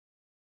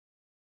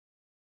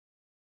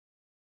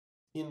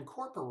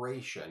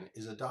Incorporation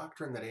is a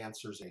doctrine that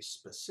answers a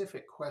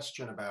specific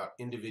question about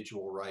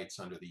individual rights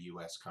under the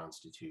U.S.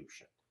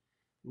 Constitution.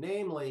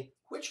 Namely,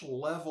 which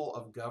level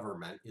of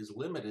government is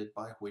limited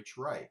by which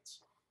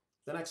rights?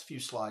 The next few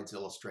slides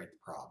illustrate the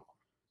problem.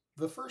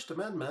 The First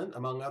Amendment,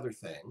 among other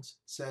things,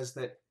 says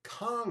that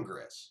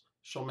Congress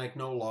shall make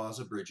no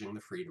laws abridging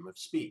the freedom of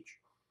speech.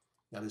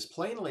 Now, this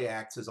plainly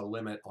acts as a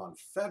limit on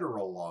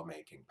federal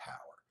lawmaking power,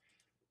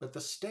 but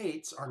the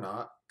states are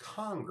not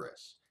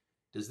Congress.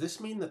 Does this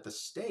mean that the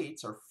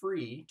states are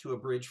free to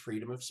abridge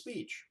freedom of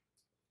speech?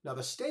 Now,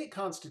 the state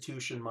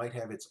constitution might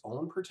have its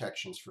own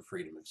protections for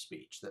freedom of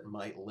speech that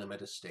might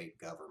limit a state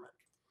government.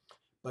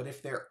 But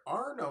if there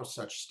are no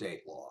such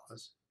state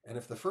laws, and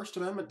if the First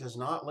Amendment does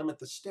not limit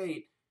the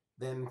state,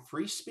 then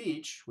free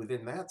speech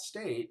within that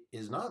state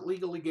is not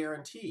legally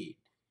guaranteed.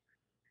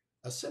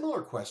 A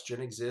similar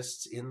question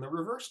exists in the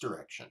reverse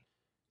direction.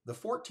 The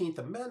 14th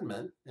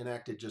Amendment,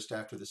 enacted just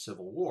after the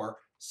Civil War,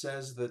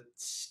 says that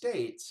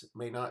states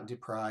may not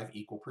deprive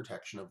equal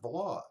protection of the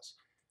laws.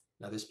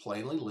 Now, this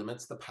plainly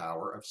limits the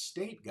power of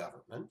state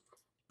government,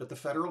 but the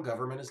federal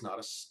government is not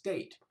a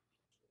state.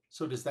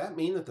 So does that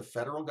mean that the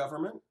federal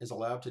government is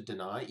allowed to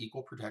deny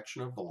equal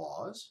protection of the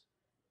laws?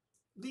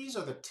 These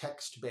are the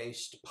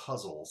text-based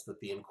puzzles that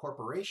the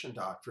Incorporation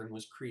Doctrine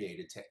was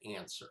created to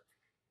answer.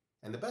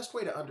 And the best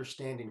way to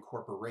understand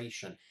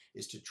incorporation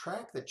is to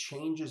track the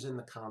changes in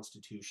the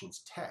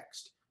Constitution's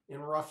text in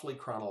roughly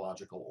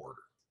chronological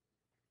order.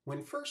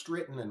 When first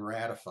written and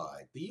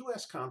ratified, the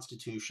U.S.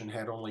 Constitution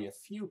had only a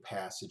few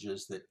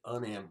passages that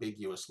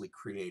unambiguously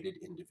created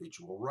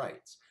individual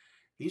rights.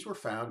 These were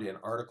found in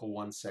Article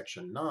 1,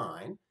 Section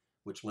 9,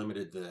 which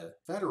limited the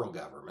federal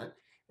government,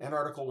 and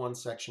Article 1,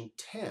 Section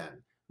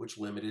 10, which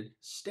limited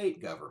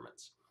state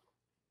governments.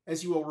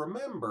 As you will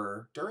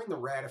remember, during the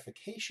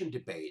ratification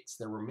debates,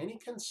 there were many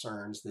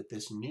concerns that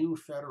this new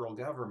federal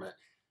government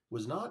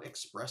was not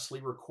expressly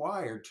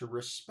required to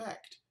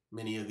respect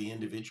many of the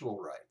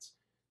individual rights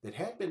that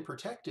had been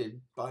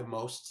protected by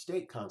most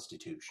state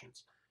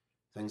constitutions.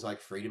 Things like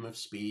freedom of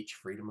speech,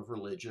 freedom of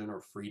religion,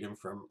 or freedom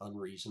from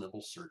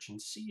unreasonable search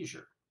and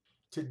seizure.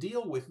 To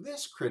deal with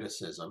this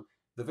criticism,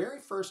 the very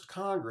first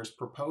Congress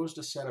proposed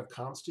a set of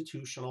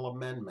constitutional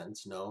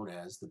amendments known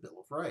as the Bill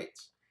of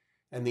Rights.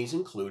 And these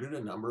included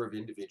a number of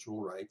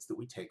individual rights that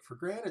we take for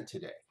granted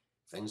today,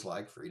 things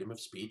like freedom of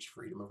speech,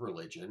 freedom of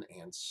religion,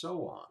 and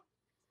so on.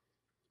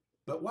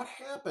 But what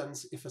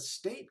happens if a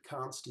state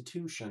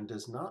constitution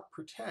does not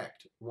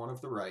protect one of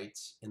the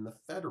rights in the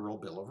federal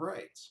Bill of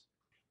Rights?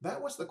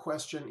 That was the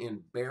question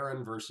in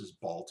Barron versus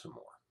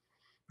Baltimore.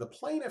 The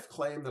plaintiff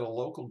claimed that a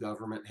local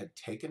government had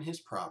taken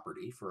his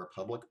property for a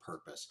public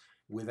purpose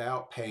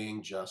without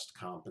paying just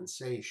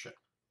compensation.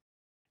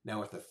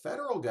 Now, if the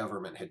federal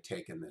government had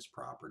taken this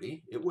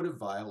property, it would have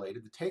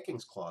violated the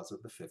Takings Clause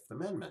of the Fifth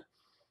Amendment.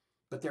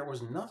 But there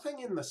was nothing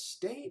in the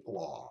state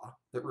law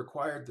that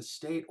required the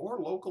state or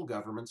local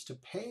governments to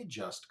pay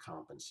just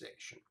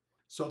compensation.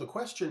 So the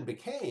question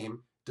became,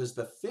 does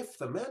the Fifth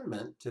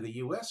Amendment to the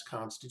U.S.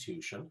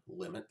 Constitution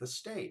limit the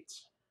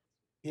states?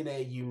 In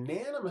a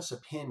unanimous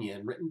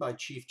opinion written by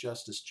Chief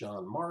Justice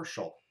John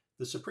Marshall,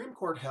 the Supreme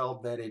Court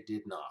held that it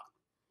did not.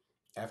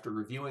 After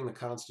reviewing the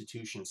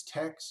Constitution's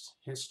text,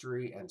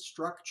 history, and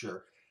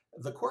structure,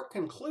 the court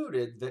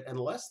concluded that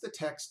unless the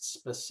text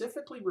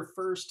specifically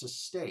refers to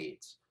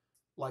states,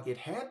 like it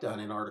had done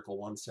in Article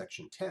 1,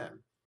 Section 10,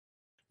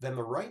 then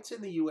the rights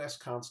in the U.S.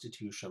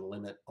 Constitution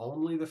limit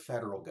only the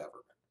federal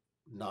government,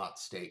 not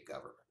state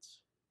governments.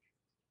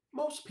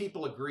 Most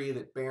people agree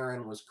that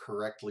Barron was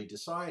correctly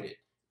decided,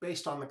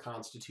 based on the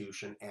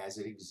Constitution as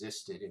it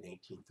existed in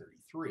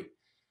 1833.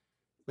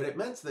 But it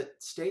meant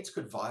that states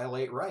could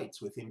violate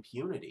rights with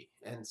impunity,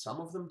 and some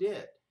of them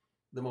did.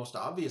 The most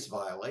obvious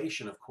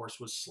violation, of course,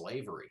 was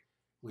slavery,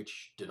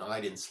 which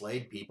denied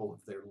enslaved people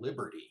of their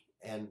liberty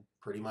and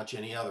pretty much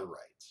any other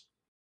rights.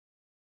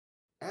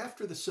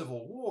 After the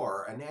Civil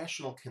War, a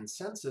national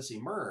consensus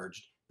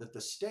emerged that the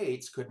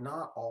states could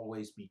not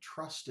always be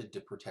trusted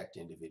to protect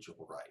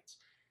individual rights,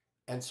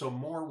 and so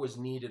more was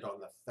needed on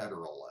the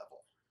federal level.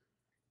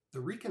 The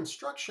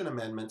Reconstruction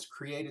Amendments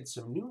created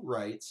some new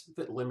rights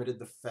that limited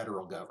the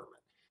federal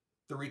government.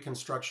 The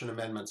Reconstruction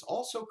Amendments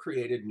also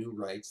created new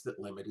rights that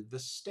limited the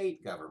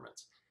state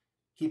governments.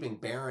 Keeping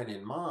Barron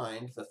in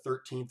mind, the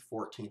 13th,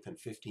 14th, and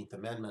 15th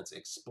Amendments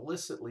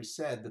explicitly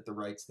said that the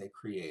rights they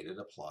created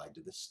applied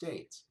to the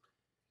states.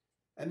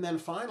 And then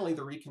finally,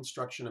 the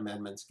Reconstruction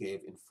Amendments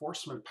gave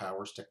enforcement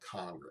powers to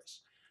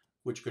Congress,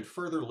 which could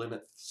further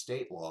limit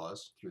state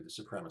laws through the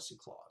Supremacy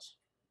Clause.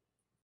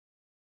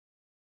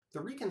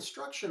 The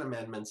Reconstruction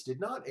Amendments did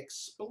not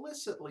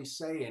explicitly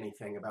say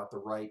anything about the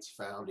rights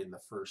found in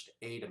the first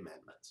 8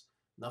 amendments,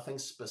 nothing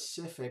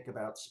specific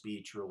about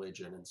speech,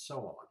 religion, and so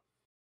on.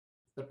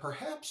 But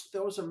perhaps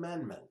those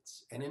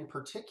amendments, and in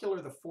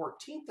particular the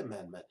 14th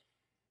Amendment,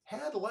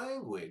 had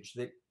language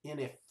that in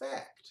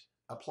effect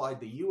applied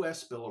the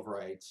U.S. Bill of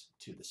Rights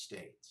to the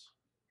states.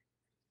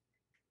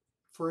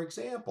 For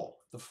example,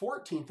 the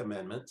 14th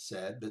Amendment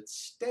said that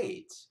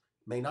states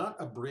may not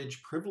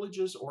abridge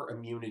privileges or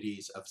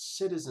immunities of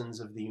citizens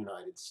of the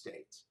United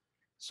States.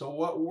 So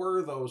what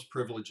were those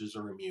privileges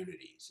or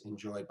immunities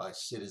enjoyed by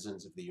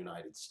citizens of the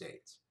United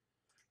States?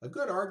 A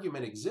good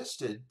argument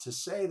existed to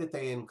say that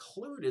they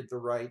included the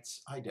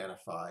rights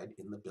identified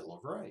in the Bill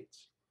of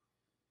Rights.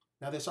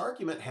 Now, this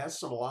argument has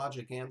some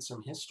logic and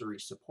some history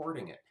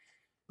supporting it,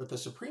 but the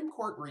Supreme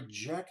Court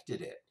rejected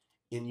it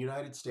in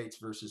United States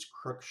versus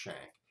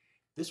Cruikshank.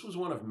 This was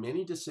one of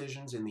many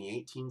decisions in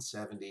the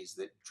 1870s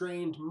that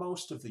drained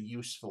most of the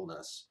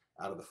usefulness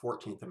out of the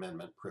 14th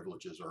Amendment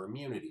Privileges or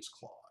Immunities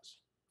Clause.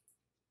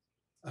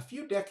 A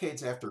few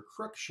decades after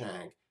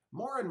Cruikshank,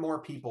 more and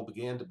more people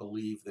began to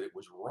believe that it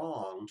was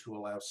wrong to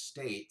allow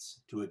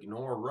states to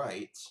ignore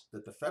rights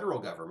that the federal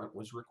government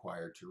was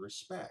required to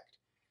respect.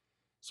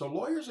 So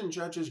lawyers and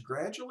judges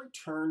gradually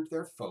turned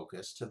their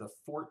focus to the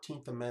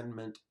 14th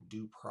Amendment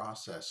Due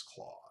Process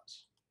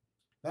Clause.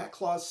 That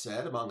clause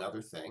said, among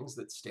other things,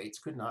 that states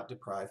could not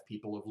deprive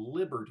people of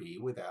liberty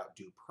without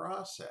due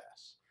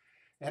process.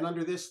 And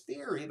under this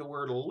theory, the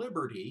word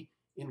liberty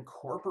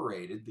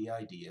incorporated the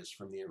ideas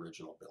from the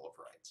original Bill of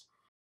Rights.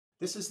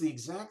 This is the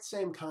exact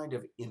same kind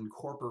of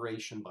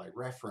incorporation by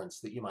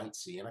reference that you might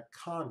see in a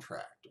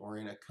contract or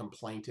in a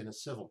complaint in a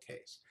civil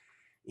case.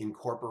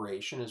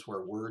 Incorporation is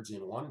where words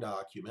in one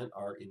document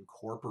are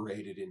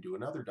incorporated into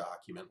another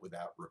document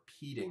without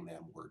repeating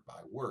them word by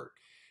word.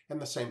 And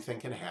the same thing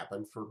can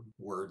happen for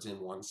words in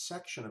one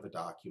section of a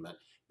document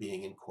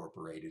being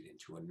incorporated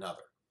into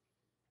another.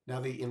 Now,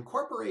 the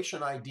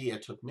incorporation idea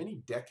took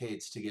many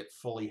decades to get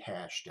fully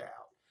hashed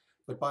out,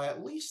 but by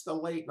at least the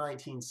late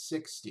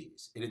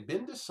 1960s, it had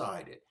been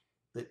decided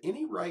that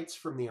any rights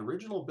from the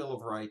original Bill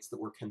of Rights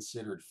that were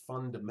considered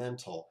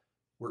fundamental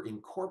were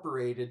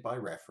incorporated by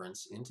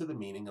reference into the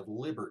meaning of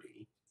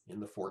liberty in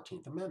the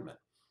 14th Amendment.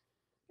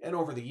 And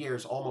over the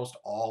years, almost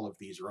all of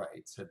these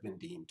rights have been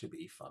deemed to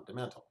be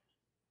fundamental.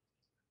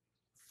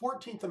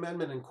 14th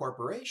Amendment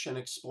incorporation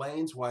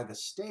explains why the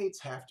states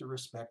have to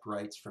respect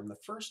rights from the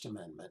First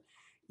Amendment,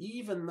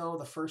 even though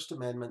the First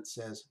Amendment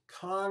says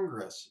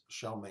Congress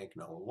shall make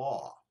no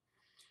law.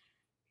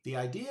 The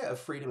idea of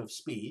freedom of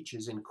speech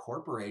is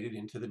incorporated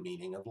into the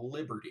meaning of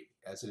liberty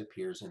as it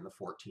appears in the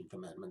 14th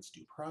Amendment's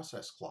Due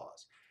Process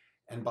Clause.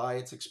 And by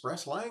its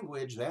express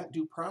language, that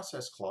Due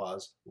Process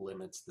Clause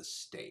limits the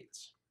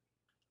states.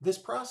 This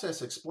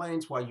process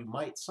explains why you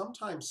might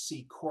sometimes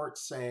see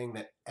courts saying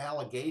that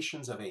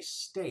allegations of a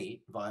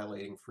state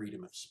violating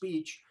freedom of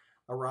speech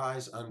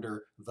arise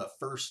under the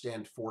First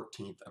and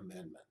 14th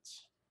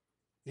Amendments.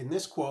 In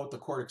this quote, the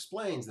court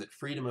explains that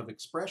freedom of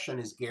expression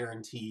is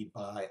guaranteed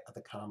by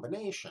the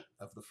combination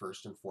of the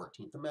First and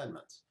 14th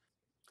Amendments.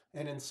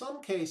 And in some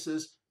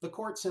cases, the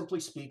court simply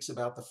speaks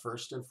about the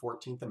First and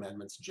 14th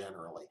Amendments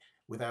generally,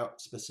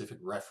 without specific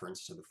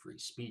reference to the Free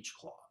Speech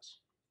Clause.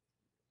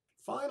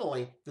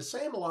 Finally, the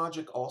same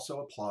logic also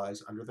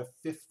applies under the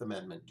Fifth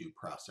Amendment Due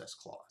Process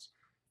Clause.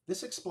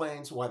 This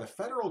explains why the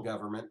federal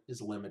government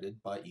is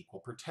limited by equal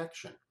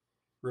protection.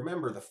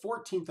 Remember, the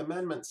 14th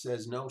Amendment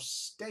says no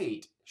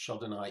state shall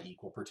deny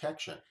equal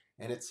protection,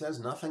 and it says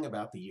nothing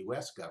about the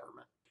U.S.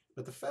 government.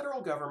 But the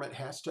federal government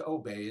has to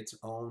obey its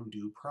own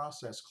due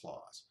process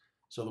clause.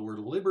 So the word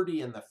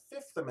liberty in the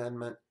Fifth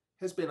Amendment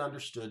has been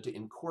understood to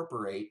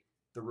incorporate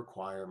the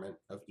requirement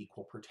of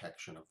equal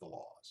protection of the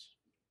laws.